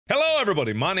Hello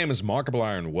everybody, my name is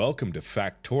Markiplier and welcome to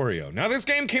Factorio. Now this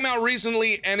game came out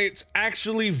recently and it's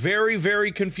actually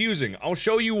very confusing. I'll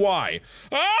show you why.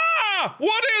 Ah!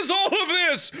 What is all of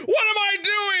this? What am I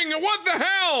doing? What the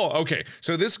hell? Okay,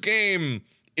 so this game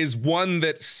is one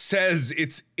that says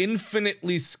it's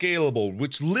infinitely scalable,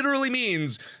 which literally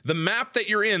means the map that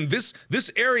you're in, this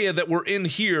area that we're in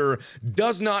here,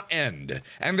 does not end.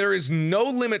 And there is no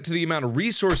limit to the amount of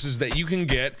resources that you can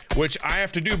get, which I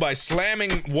have to do by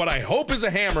slamming what I hope is a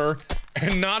hammer,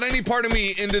 and not any part of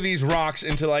me, into these rocks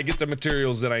until I get the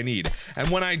materials that I need. And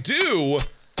when I do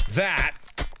that,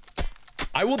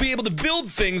 I will be able to build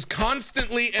things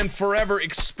constantly and forever,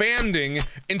 expanding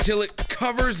until it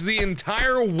covers the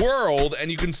entire world and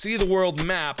you can see the world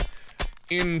map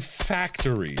in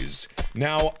factories.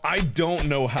 Now, I don't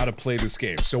know how to play this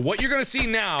game, so what you're gonna see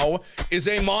now is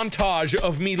a montage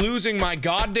of me losing my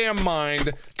goddamn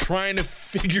mind trying to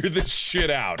figure this shit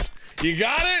out. You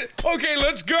got it? Okay,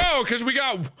 let's go, because we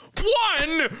got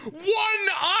one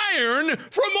iron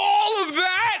from all of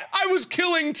that? I was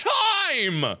killing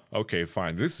time! Okay,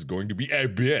 fine, this is going to be a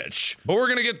bitch. But we're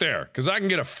gonna get there, because I can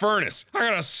get a furnace. I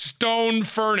got a stone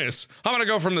furnace. I'm gonna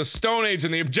go from the Stone Age,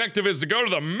 and the objective is to go to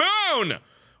the moon!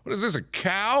 What is this, a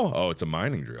cow? Oh, it's a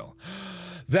mining drill.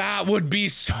 That would be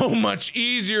so much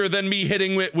easier than me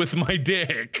hitting it with my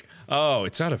dick. Oh,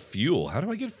 it's out of fuel. How do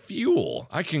I get fuel?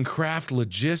 I can craft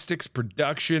logistics,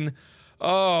 production.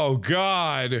 Oh,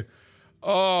 God.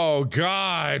 Oh,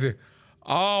 God.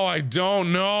 Oh, I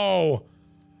don't know.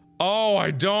 Oh,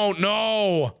 I don't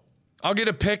know. I'll get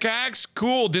a pickaxe?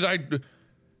 Cool, did I...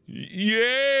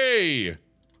 Yay!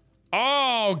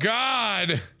 Oh,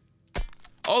 God.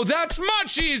 Oh, that's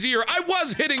much easier! I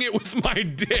was hitting it with my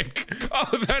dick!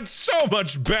 Oh, that's so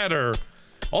much better!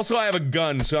 Also, I have a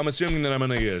gun, so I'm assuming that I'm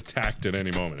gonna get attacked at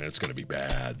any moment, and it's gonna be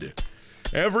bad.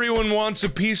 Everyone wants a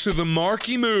piece of the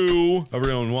Marky Moo.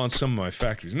 Everyone wants some of my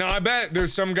factories. Now, I bet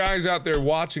there's some guys out there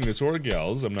watching this, or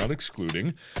gals, I'm not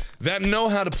excluding, that know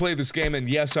how to play this game, and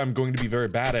yes, I'm going to be very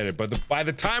bad at it, but by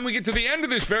the time we get to the end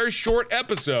of this very short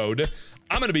episode,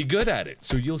 I'm gonna be good at it,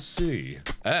 so you'll see.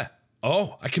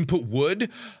 Oh, I can put wood?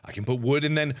 I can put wood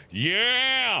and then,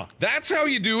 yeah! That's how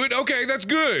you do it, okay, that's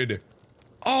good.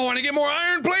 Oh, and I get more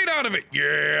iron plate out of it.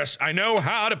 Yes, I know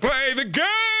how to play the game,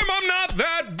 I'm not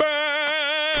that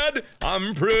bad.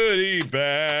 I'm pretty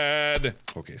bad.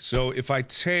 Okay, so if I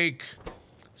take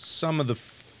some of the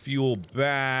fuel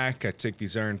back, I take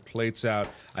these iron plates out,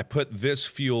 I put this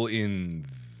fuel in,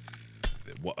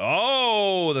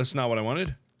 oh, that's not what I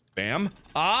wanted. Bam.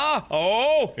 Ah!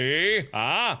 Oh! Hey!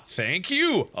 Ah! Thank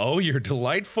you! Oh, you're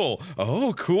delightful!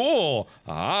 Oh, cool!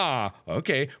 Ah!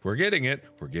 Okay, we're getting it.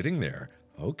 We're getting there.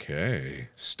 Okay.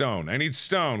 Stone. I need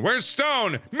stone. Where's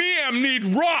stone? Me-am need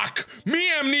rock!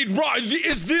 Me-am need rock!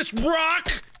 Is this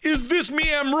rock? Is this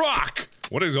me-am rock?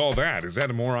 What is all that? Is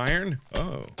that more iron?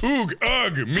 Oh. Oog,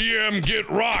 ugh, me-am get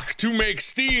rock to make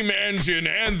steam engine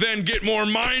and then get more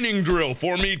mining drill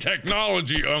for me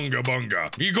technology, unga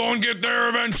bunga. You gonna get there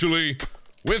eventually.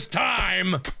 With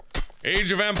time.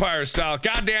 Age of Empire style.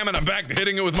 God damn it, I'm back to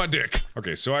hitting it with my dick.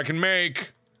 Okay, so I can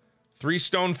make 3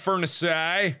 stone furnaces.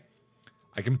 I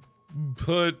can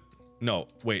put, no,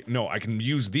 wait, no, I can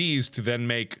use these to then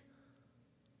make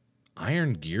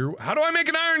iron gear? How do I make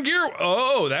an iron gear?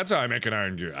 Oh, that's how I make an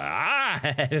iron gear. Ah!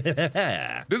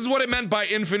 This is what it meant by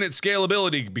infinite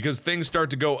scalability, because things start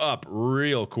to go up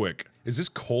real quick. Is this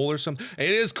coal or something? It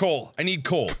is coal. I need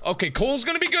coal. Okay, coal's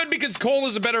gonna be good because coal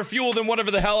is a better fuel than whatever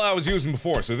the hell I was using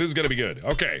before, so this is gonna be good.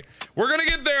 Okay, we're gonna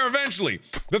get there eventually.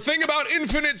 The thing about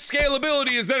infinite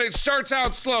scalability is that it starts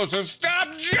out slow, so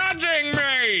stop judging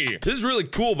me! This is really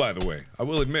cool, by the way. I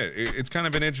will admit, it's kind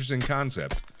of an interesting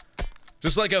concept.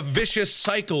 Just like a vicious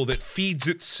cycle that feeds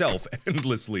itself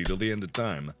endlessly till the end of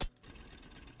time.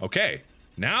 Okay,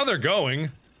 now they're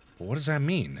going. But what does that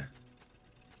mean?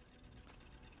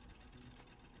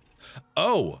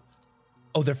 Oh.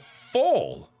 Oh, they're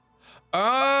full.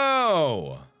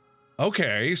 Oh.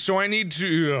 Okay, so I need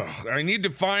to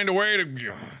find a way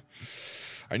to,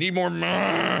 I need more,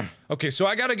 okay, so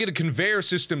I gotta get a conveyor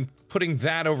system putting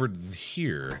that over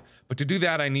here. But to do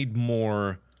that, I need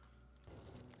more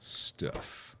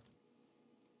stuff.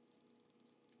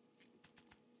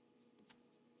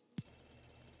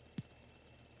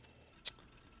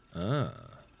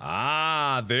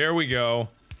 Ah, there we go.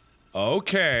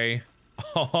 Okay.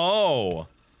 Oh.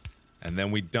 And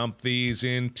then we dump these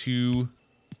into...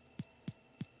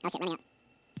 Oh shit, running out.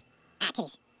 Ah,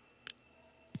 titties.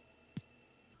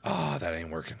 Ah, that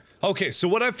ain't working. Okay, so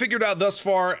what I've figured out thus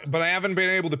far, but I haven't been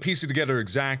able to piece it together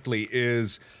exactly,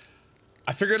 is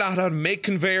I figured out how to make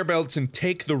conveyor belts and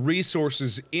take the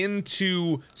resources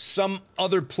into some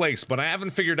other place, but I haven't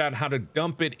figured out how to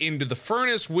dump it into the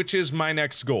furnace, which is my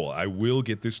next goal. I will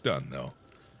get this done, though.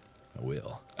 I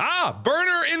will. Ah!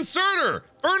 Burner inserter!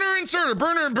 Burner inserter!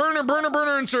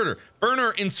 Burner inserter!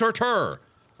 Burner inserter!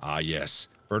 Ah, yes.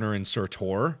 Burner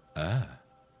insertor.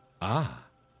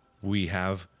 We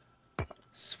have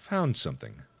found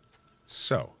something.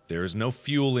 So, there is no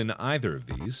fuel in either of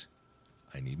these.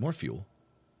 I need more fuel.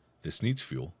 This needs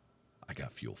fuel. I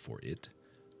got fuel for it.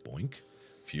 Boink.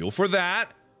 Fuel for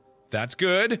that. That's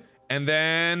good. And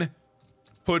then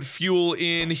put fuel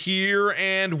in here,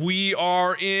 and we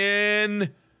are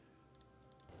in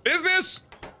business.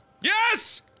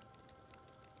 Yes!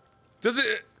 Does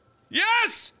it?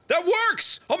 Yes! That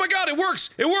works! Oh my god, it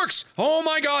works! It works! Oh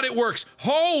my god, it works!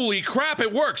 Holy crap,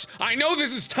 it works! I know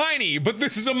this is tiny, but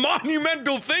this is a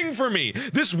monumental thing for me!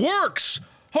 This works!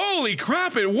 Holy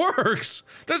crap, it works!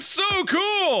 That's so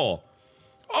cool!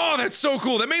 Oh, that's so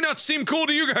cool. That may not seem cool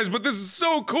to you guys, but this is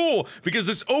so cool because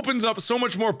this opens up so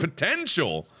much more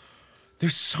potential.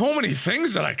 There's so many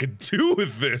things that I could do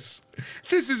with this.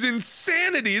 This is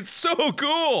insanity. It's so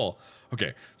cool.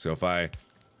 Okay, so if I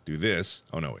do this,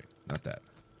 oh no, wait, not that.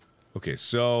 Okay,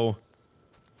 so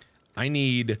I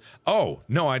need, oh,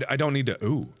 no, I don't need to,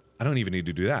 ooh, I don't even need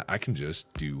to do that. I can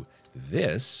just do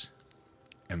this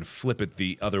and flip it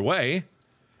the other way.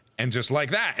 And just like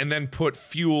that, and then put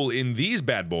fuel in these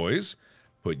bad boys.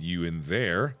 Put you in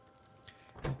there.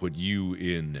 And put you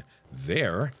in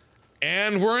there.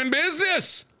 And we're in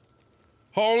business!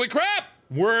 Holy crap!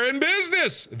 We're in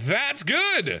business! That's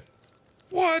good!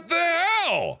 What the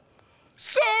hell?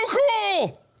 So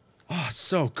cool! Oh,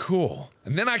 so cool.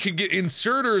 And then I could get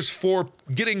inserters for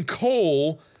getting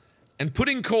coal and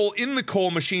putting coal in the coal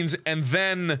machines and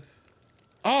then...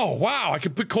 Oh, wow, I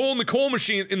could put coal in the coal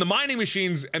machine, in the mining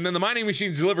machines, and then the mining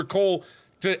machines deliver coal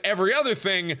to every other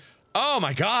thing. Oh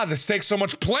my god, this takes so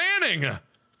much planning!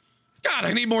 God,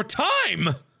 I need more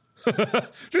time!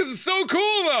 This is so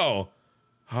cool, though!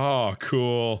 Oh,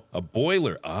 cool. A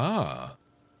boiler, a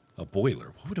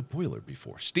boiler. What would a boiler be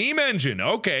for? Steam engine,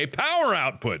 okay, power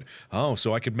output. Oh,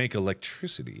 so I could make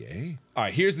electricity, eh?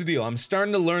 Alright, here's the deal. I'm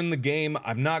starting to learn the game.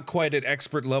 I'm not quite at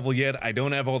expert level yet. I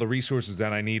don't have all the resources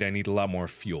that I need. I need a lot more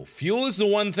fuel. Fuel is the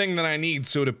one thing that I need,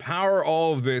 so to power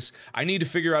all of this, I need to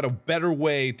figure out a better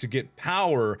way to get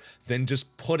power than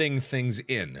just putting things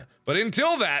in. But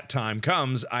until that time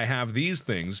comes, I have these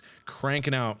things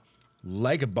cranking out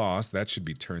like a boss. That should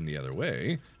be turned the other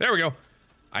way. There we go.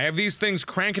 I have these things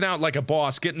cranking out like a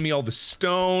boss, getting me all the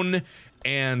stone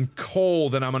and coal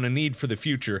that I'm gonna need for the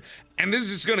future. And this is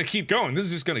just gonna keep going. This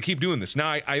is just gonna keep doing this.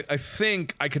 Now, I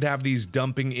think I could have these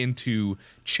dumping into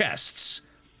chests.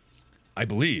 I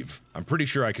believe. I'm pretty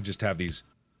sure I could just have these.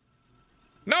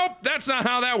 Nope, that's not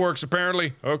how that works,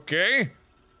 apparently. Okay.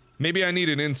 Maybe I need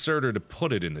an inserter to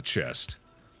put it in the chest.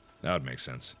 That would make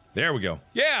sense. There we go.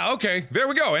 Yeah, okay, there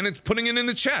we go, and it's putting it in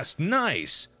the chest.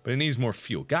 Nice. But it needs more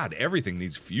fuel. God, everything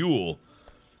needs fuel.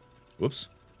 Whoops.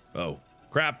 Oh.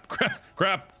 Crap,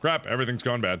 crap, everything's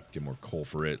gone bad. Get more coal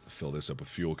for it. Fill this up with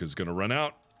fuel because it's gonna run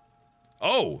out.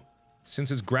 Oh!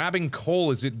 Since it's grabbing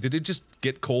coal, did it just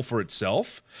get coal for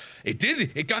itself? It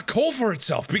did! It got coal for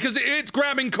itself because it's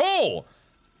grabbing coal!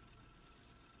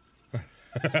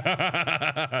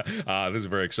 This is a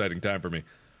very exciting time for me.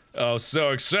 Oh, so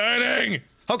exciting!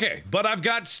 Okay, but I've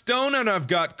got stone and I've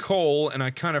got coal, and I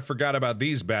kind of forgot about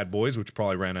these bad boys, which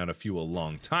probably ran out of fuel a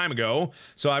long time ago.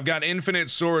 So I've got infinite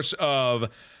source of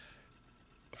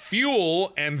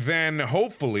fuel, and then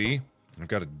hopefully I've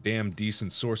got a damn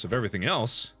decent source of everything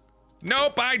else.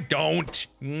 Nope, I don't.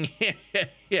 yeah.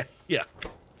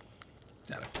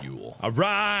 It's out of fuel. All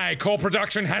right, coal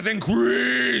production has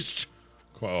increased.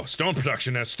 Oh, stone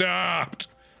production has stopped.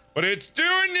 But it's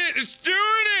doing it! It's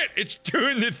doing it! It's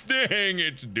doing the thing!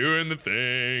 It's doing the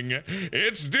thing!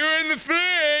 It's doing the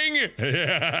thing!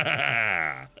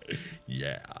 Yeah!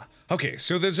 Yeah. Okay,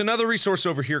 so there's another resource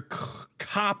over here,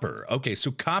 copper. Okay,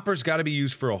 so copper's gotta be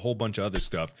used for a whole bunch of other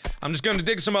stuff. I'm just gonna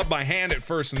dig some up by hand at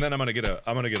first, and then I'm gonna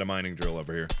get a mining drill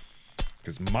over here.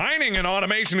 Because mining and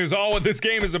automation is all what this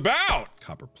game is about!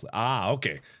 Copper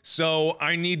okay. So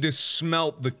I need to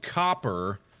smelt the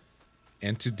copper.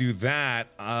 And to do that,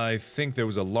 I think there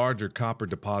was a larger copper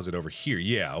deposit over here.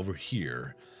 Yeah, over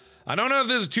here. I don't know if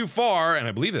this is too far, and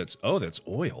I believe that's, oh, that's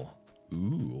oil.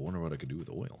 Ooh, I wonder what I could do with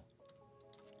oil.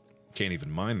 Can't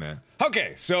even mind that.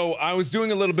 Okay, so I was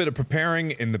doing a little bit of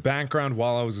preparing in the background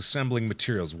while I was assembling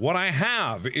materials. What I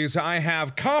have is I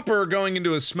have copper going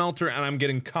into a smelter, and I'm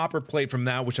getting copper plate from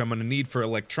that, which I'm gonna need for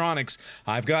electronics.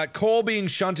 I've got coal being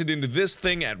shunted into this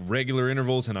thing at regular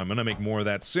intervals, and I'm gonna make more of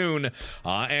that soon.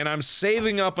 And I'm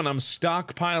saving up and I'm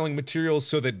stockpiling materials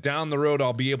so that down the road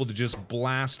I'll be able to just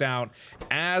blast out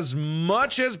as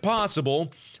much as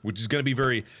possible, which is gonna be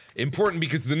very important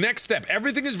because the next step,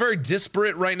 everything is very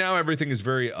disparate right now, everything is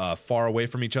very far away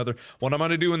from each other. What I'm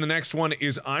gonna do in the next one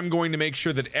is I'm going to make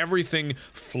sure that everything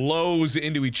flows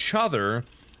into each other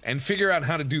and figure out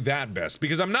how to do that best,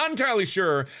 because I'm not entirely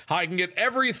sure how I can get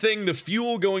everything, the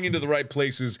fuel going into the right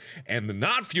places and the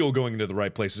not fuel going into the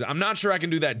right places. I'm not sure I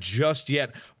can do that just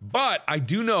yet, but I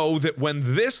do know that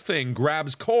when this thing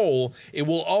grabs coal, it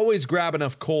will always grab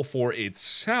enough coal for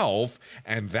itself,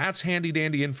 and that's handy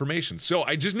dandy information. So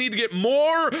I just need to get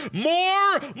more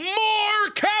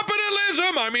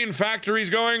capitalism! I mean, factories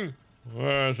going.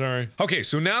 Sorry. Okay,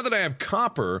 so now that I have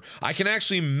copper, I can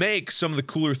actually make some of the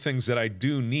cooler things that I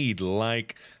do need,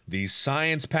 like these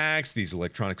science packs, these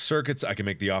electronic circuits. I can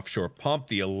make the offshore pump,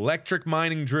 the electric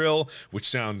mining drill, which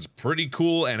sounds pretty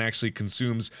cool and actually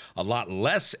consumes a lot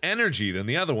less energy than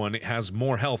the other one. It has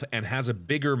more health and has a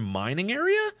bigger mining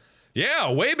area? Yeah,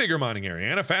 a way bigger mining area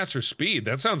and a faster speed.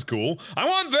 That sounds cool. I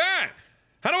want that!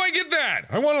 How do I get that?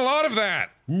 I want a lot of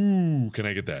that. Ooh, can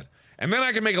I get that? And then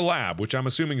I can make a lab, which I'm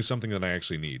assuming is something that I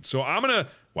actually need. So I'm gonna,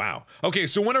 wow. Okay,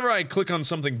 so whenever I click on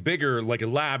something bigger, like a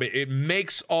lab, it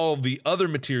makes all the other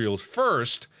materials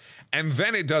first, and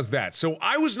then it does that. So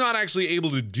I was not actually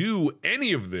able to do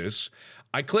any of this.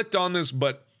 I clicked on this,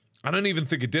 but I don't even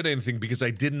think it did anything because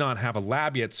I did not have a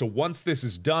lab yet. So once this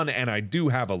is done and I do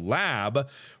have a lab,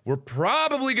 we're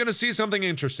probably gonna see something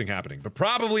interesting happening, but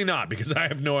probably not because I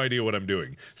have no idea what I'm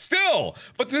doing. Still,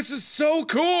 but this is so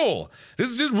cool.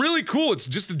 This is just really cool. It's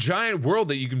just a giant world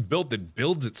that you can build that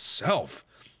builds itself.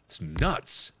 It's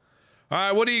nuts. All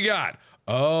right, what do you got?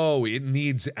 Oh, it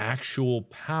needs actual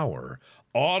power.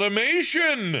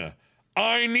 Automation!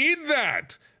 I need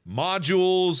that.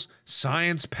 Modules,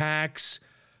 science packs.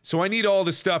 So I need all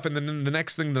this stuff, and then the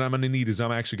next thing that I'm gonna need is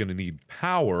I'm actually gonna need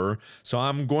power. So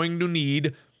I'm going to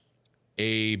need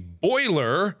a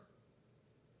boiler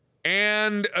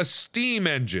and a steam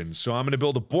engine. So I'm gonna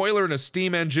build a boiler and a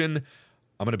steam engine.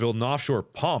 I'm gonna build an offshore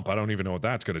pump. I don't even know what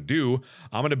that's gonna do.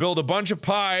 I'm gonna build a bunch of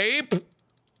pipe.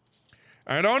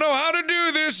 I don't know how to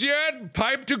do this yet.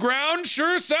 Pipe to ground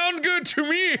sure sound good to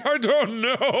me. I don't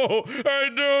know. I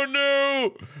don't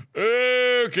know.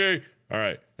 Okay. All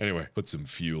right, anyway, put some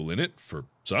fuel in it for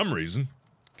some reason.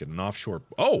 Get an offshore,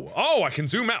 oh, I can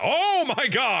zoom out. Oh my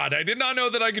god, I did not know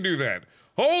that I could do that.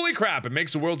 Holy crap, it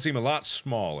makes the world seem a lot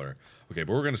smaller. Okay,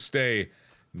 but we're gonna stay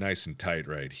nice and tight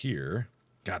right here.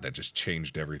 God, that just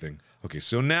changed everything. Okay,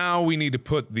 so now we need to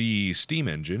put the steam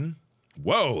engine.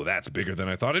 Whoa, that's bigger than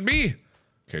I thought it'd be.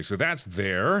 Okay, so that's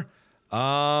there.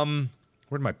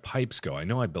 Where'd my pipes go? I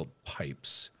know I built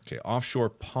pipes. Okay, offshore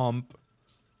pump.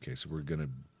 Okay, so we're gonna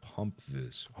pump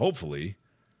this, hopefully.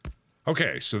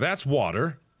 Okay, so that's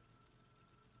water.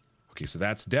 Okay, so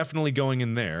that's definitely going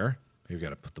in there. Maybe we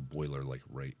gotta put the boiler like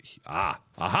right here. Ah,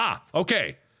 aha,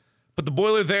 okay. Put the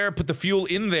boiler there, put the fuel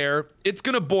in there. It's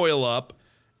gonna boil up,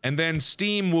 and then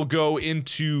steam will go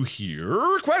into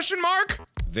here? Question mark?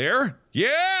 There?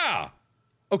 Yeah!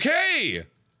 Okay!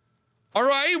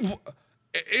 Alright,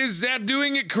 is that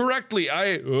doing it correctly?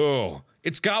 Oh,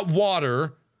 it's got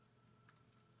water.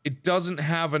 It doesn't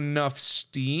have enough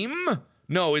steam?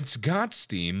 No, it's got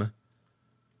steam.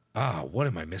 Ah, what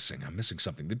am I missing? I'm missing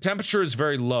something. The temperature is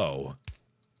very low.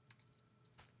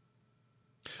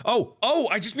 Oh,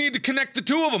 I just need to connect the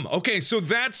two of them. Okay, so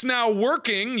that's now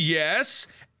working, yes,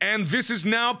 and this is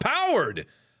now powered.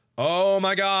 Oh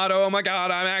my god,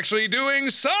 I'm actually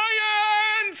doing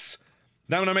science!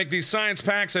 Now I'm gonna make these science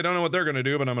packs. I don't know what they're gonna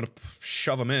do, but I'm gonna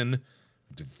shove them in.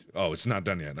 Oh, it's not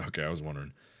done yet. Okay, I was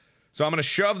wondering. So I'm gonna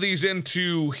shove these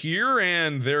into here,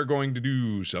 and they're going to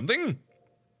do something.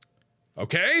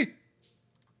 Okay.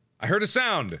 I heard a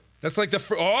sound. That's like the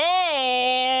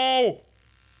oh!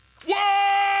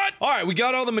 What? Alright, we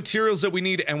got all the materials that we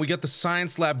need, and we got the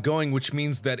science lab going, which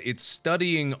means that it's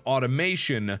studying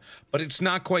automation, but it's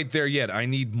not quite there yet. I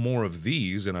need more of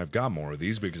these, and I've got more of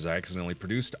these because I accidentally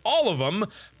produced all of them,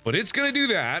 but it's gonna do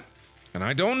that. And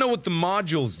I don't know what the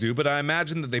modules do, but I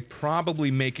imagine that they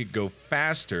probably make it go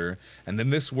faster, and then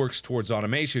this works towards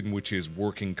automation, which is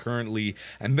working currently,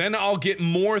 and then I'll get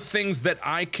more things that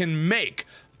I can make.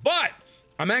 But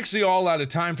I'm actually all out of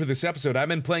time for this episode. I've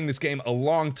been playing this game a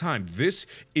long time. This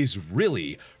is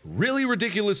really, really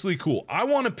ridiculously cool. I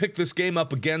want to pick this game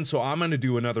up again, so I'm gonna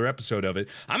do another episode of it.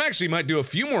 I'm actually might do a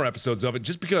few more episodes of it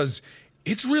just because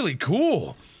it's really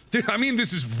cool. I mean,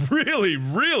 this is really,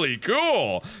 really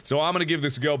cool. So I'm gonna give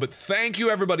this a go, but thank you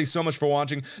everybody so much for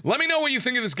watching. Let me know what you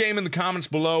think of this game in the comments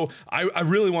below. I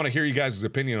really want to hear you guys'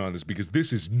 opinion on this because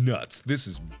this is nuts. This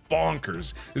is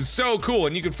bonkers. This is so cool,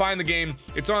 and you can find the game.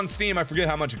 It's on Steam. I forget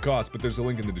how much it costs, but there's a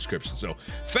link in the description. So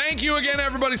thank you again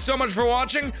everybody so much for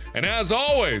watching, and as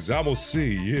always, I will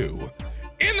see you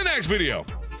in the next video.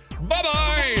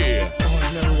 Bye-bye! Oh,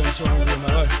 I've never been so angry in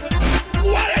my life.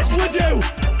 What is with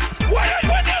you?